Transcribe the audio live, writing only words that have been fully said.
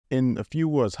In a few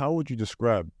words, how would you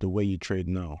describe the way you trade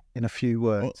now? In a few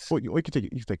words. Or you can take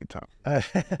it. You can take your time.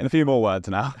 In a few more words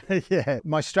now. Yeah,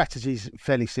 my strategy is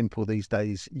fairly simple these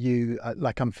days.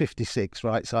 Like I'm 56,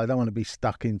 right? So I don't want to be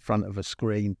stuck in front of a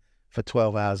screen for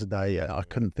 12 hours a day. I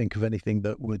couldn't think of anything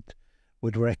that would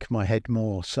wreck my head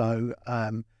more. So,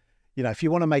 if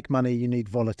you want to make money, you need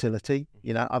volatility,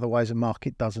 otherwise a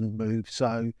market doesn't move.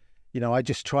 So, I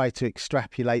just try to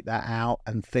extrapolate that out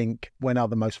and think, when are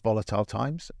the most volatile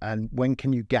times and when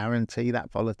can you guarantee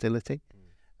that volatility?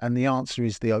 And the answer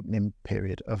is the opening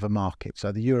period of a market.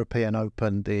 So the European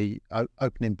Open, the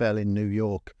opening bell in New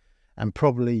York, and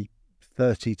probably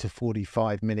 30 to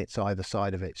 45 minutes either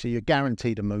side of it. So you're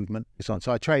guaranteed a movement. So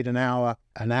I trade an hour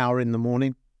in the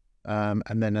morning,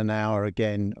 and then an hour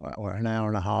again, or an hour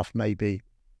and a half maybe,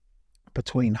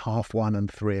 between 1:30 and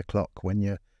 3 o'clock when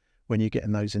you're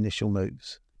getting those initial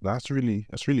moves. That's really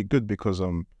good, because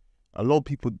a lot of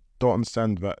people don't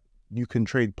understand that you can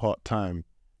trade part-time.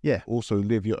 Yeah. Also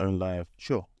live your own life.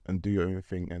 Sure. And do your own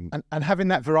thing. And having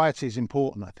that variety is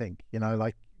important, I think.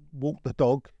 Like walk the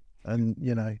dog and,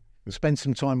 spend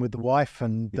some time with the wife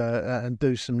and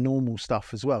do some normal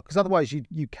stuff as well. Because otherwise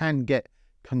you can get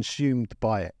consumed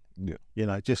by it.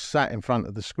 Yeah. Just sat in front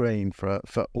of the screen for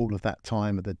all of that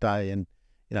time of the day, and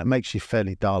it makes you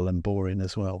fairly dull and boring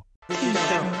as well.